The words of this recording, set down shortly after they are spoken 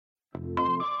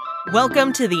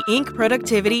Welcome to the Inc.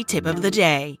 Productivity Tip of the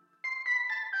Day.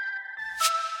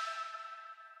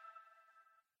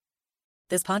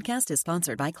 This podcast is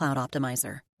sponsored by Cloud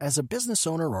Optimizer. As a business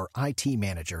owner or IT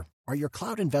manager, are your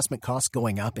cloud investment costs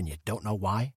going up and you don't know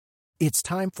why? It's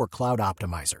time for Cloud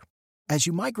Optimizer. As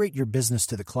you migrate your business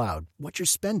to the cloud, what you're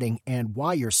spending and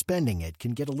why you're spending it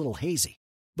can get a little hazy.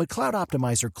 But Cloud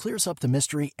Optimizer clears up the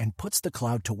mystery and puts the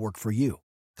cloud to work for you.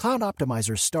 Cloud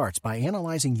Optimizer starts by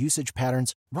analyzing usage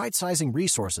patterns, right-sizing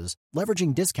resources,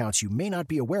 leveraging discounts you may not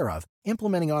be aware of,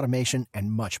 implementing automation,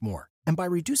 and much more. And by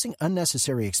reducing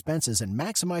unnecessary expenses and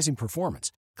maximizing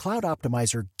performance, Cloud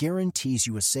Optimizer guarantees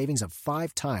you a savings of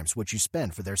 5 times what you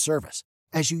spend for their service.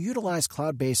 As you utilize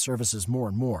cloud-based services more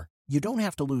and more, you don't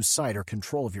have to lose sight or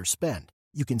control of your spend.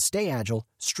 You can stay agile,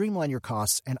 streamline your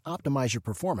costs, and optimize your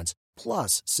performance,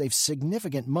 plus save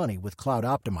significant money with Cloud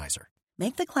Optimizer.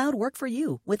 Make the cloud work for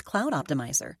you with Cloud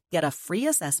Optimizer. Get a free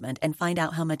assessment and find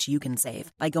out how much you can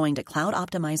save by going to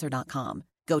cloudoptimizer.com.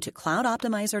 Go to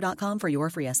cloudoptimizer.com for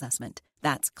your free assessment.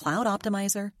 That's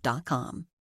cloudoptimizer.com.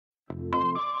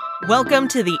 Welcome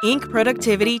to the Inc.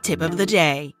 Productivity Tip of the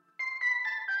Day.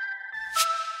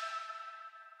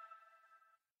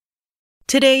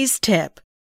 Today's tip: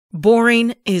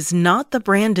 boring is not the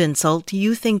brand insult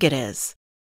you think it is.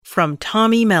 From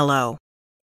Tommy Mello.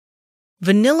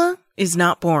 Vanilla is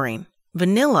not boring.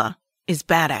 Vanilla is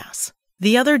badass.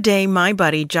 The other day, my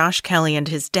buddy Josh Kelly and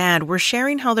his dad were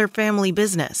sharing how their family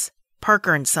business,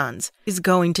 Parker & Sons, is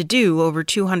going to do over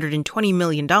 $220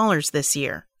 million this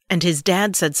year. And his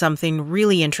dad said something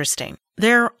really interesting.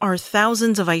 There are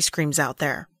thousands of ice creams out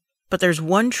there, but there's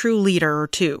one true leader or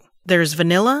two. There's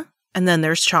vanilla, and then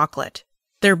there's chocolate.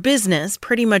 Their business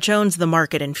pretty much owns the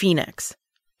market in Phoenix.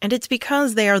 And it's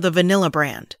because they are the vanilla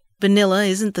brand. Vanilla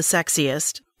isn't the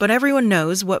sexiest, but everyone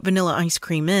knows what vanilla ice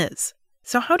cream is.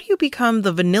 So how do you become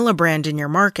the vanilla brand in your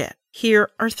market?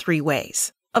 Here are 3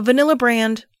 ways. A vanilla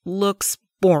brand looks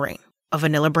boring. A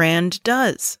vanilla brand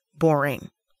does boring.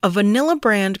 A vanilla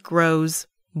brand grows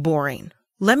boring.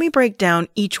 Let me break down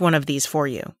each one of these for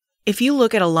you. If you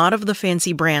look at a lot of the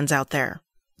fancy brands out there,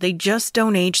 they just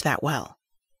don't age that well.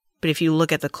 But if you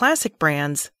look at the classic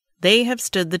brands, they have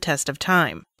stood the test of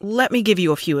time. Let me give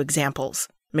you a few examples.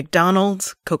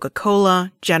 McDonald's,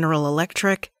 Coca-Cola, General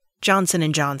Electric,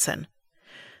 Johnson & Johnson.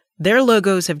 Their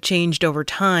logos have changed over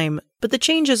time, but the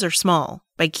changes are small.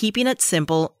 By keeping it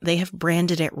simple, they have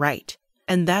branded it right.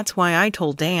 And that's why I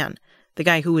told Dan, the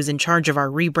guy who was in charge of our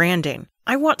rebranding,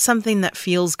 I want something that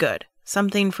feels good,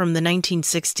 something from the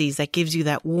 1960s that gives you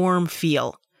that warm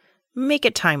feel. Make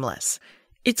it timeless.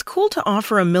 It's cool to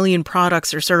offer a million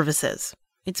products or services.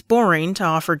 It's boring to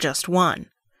offer just one.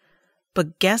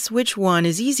 But guess which one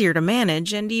is easier to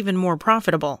manage and even more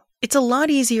profitable? It's a lot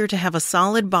easier to have a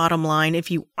solid bottom line if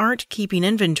you aren't keeping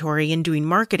inventory and doing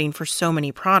marketing for so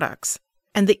many products.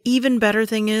 And the even better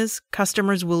thing is,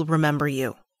 customers will remember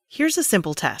you. Here's a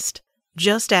simple test.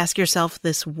 Just ask yourself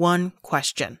this one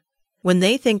question. When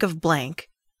they think of blank,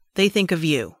 they think of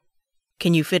you.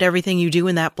 Can you fit everything you do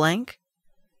in that blank?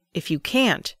 If you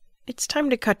can't, it's time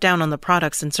to cut down on the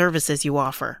products and services you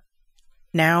offer.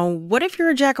 Now, what if you're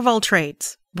a jack of all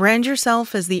trades? Brand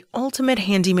yourself as the ultimate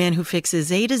handyman who fixes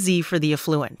A to Z for the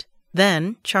affluent.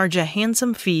 Then, charge a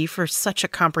handsome fee for such a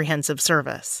comprehensive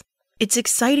service. It's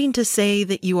exciting to say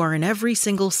that you are in every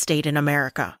single state in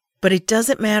America. But it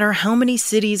doesn't matter how many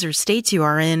cities or states you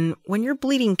are in when you're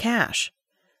bleeding cash.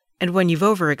 And when you've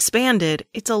overexpanded,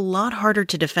 it's a lot harder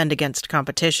to defend against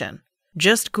competition.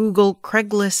 Just Google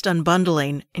Craigslist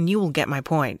unbundling and you will get my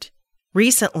point.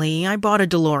 Recently, I bought a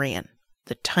DeLorean,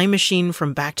 the time machine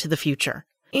from Back to the Future.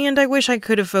 And I wish I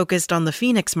could have focused on the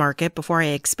Phoenix market before I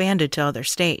expanded to other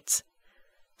states.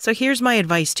 So here's my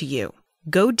advice to you.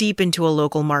 Go deep into a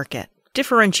local market,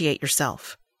 differentiate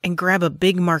yourself, and grab a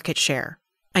big market share.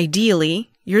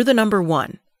 Ideally, you're the number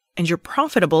one, and you're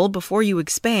profitable before you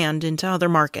expand into other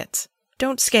markets.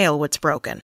 Don't scale what's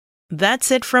broken.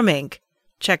 That's it from Inc.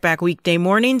 Check back weekday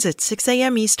mornings at 6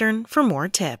 a.m. Eastern for more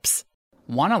tips.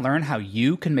 Want to learn how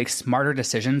you can make smarter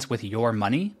decisions with your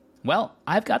money? Well,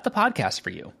 I've got the podcast for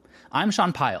you. I'm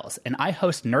Sean Piles, and I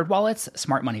host NerdWallet's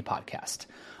Smart Money Podcast.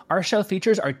 Our show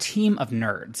features our team of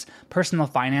nerds, personal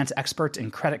finance experts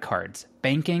in credit cards,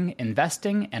 banking,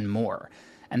 investing, and more.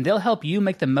 And they'll help you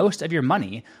make the most of your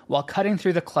money while cutting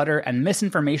through the clutter and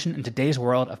misinformation in today's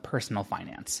world of personal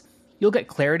finance. You'll get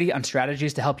clarity on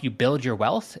strategies to help you build your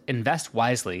wealth, invest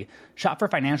wisely, shop for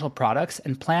financial products,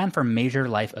 and plan for major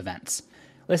life events.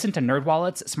 Listen to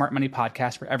NerdWallet's Smart Money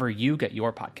Podcast wherever you get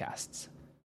your podcasts.